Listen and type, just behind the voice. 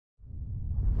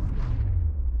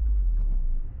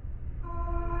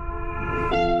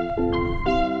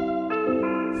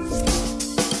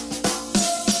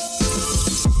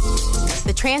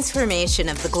transformation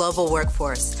of the global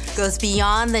workforce goes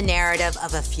beyond the narrative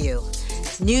of a few.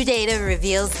 New data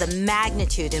reveals the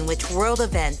magnitude in which world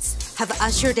events have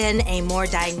ushered in a more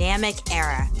dynamic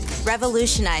era,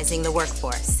 revolutionizing the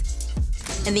workforce.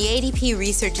 In the ADP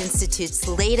Research Institute's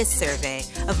latest survey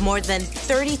of more than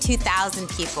 32,000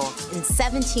 people in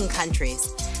 17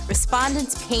 countries,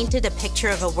 respondents painted a picture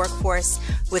of a workforce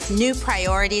with new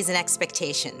priorities and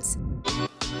expectations.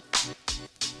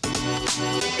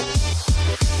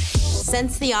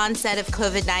 Since the onset of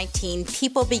COVID-19,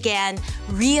 people began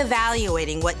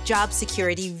reevaluating what job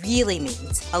security really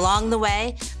means. Along the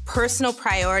way, personal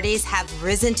priorities have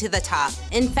risen to the top.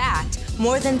 In fact,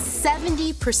 more than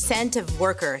 70% of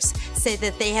workers say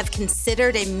that they have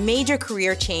considered a major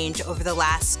career change over the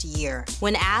last year.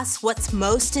 When asked what's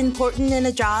most important in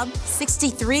a job,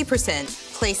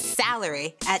 63% place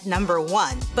salary at number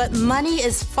one. But money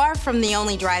is far from the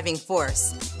only driving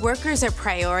force. Workers are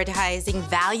prioritizing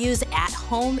values at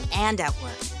home and at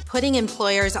work, putting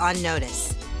employers on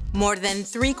notice. More than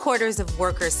 3/4 of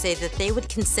workers say that they would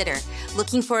consider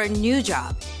looking for a new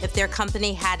job if their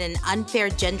company had an unfair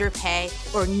gender pay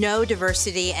or no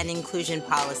diversity and inclusion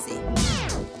policy.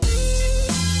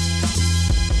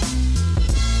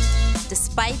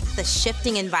 Despite the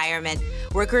shifting environment,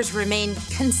 workers remain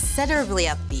considerably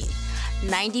upbeat.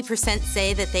 90%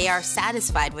 say that they are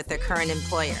satisfied with their current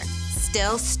employer.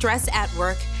 Still, stress at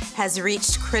work has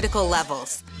reached critical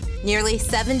levels. Nearly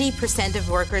 70% of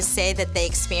workers say that they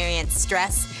experience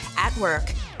stress at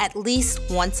work at least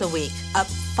once a week, up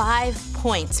 5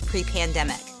 points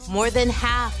pre-pandemic. More than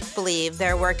half believe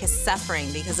their work is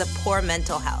suffering because of poor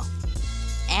mental health.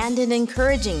 And an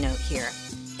encouraging note here,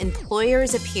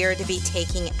 employers appear to be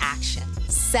taking action.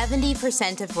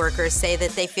 70% of workers say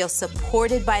that they feel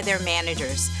supported by their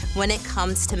managers when it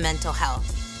comes to mental health.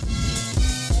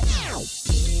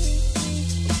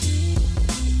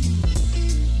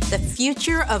 The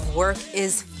future of work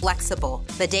is flexible.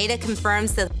 The data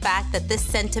confirms the fact that this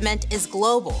sentiment is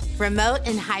global. Remote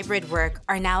and hybrid work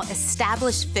are now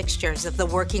established fixtures of the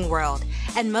working world,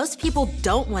 and most people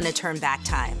don't want to turn back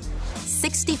time.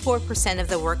 64% of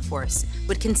the workforce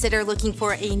would consider looking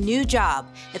for a new job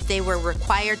if they were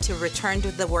required to return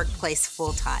to the workplace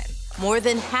full-time. More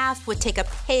than half would take a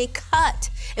pay cut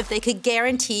if they could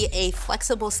guarantee a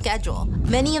flexible schedule.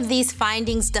 Many of these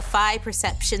findings defy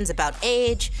perceptions about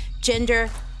age, gender,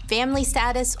 family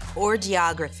status, or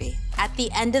geography. At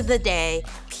the end of the day,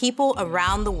 people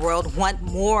around the world want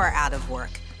more out of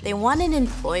work. They want an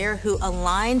employer who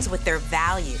aligns with their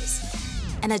values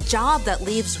and a job that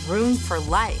leaves room for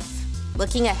life.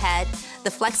 Looking ahead,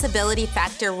 the flexibility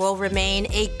factor will remain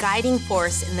a guiding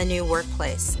force in the new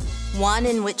workplace, one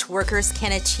in which workers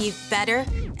can achieve better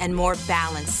and more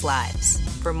balanced lives.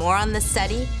 For more on this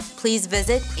study, please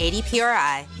visit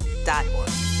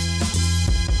adpri.org.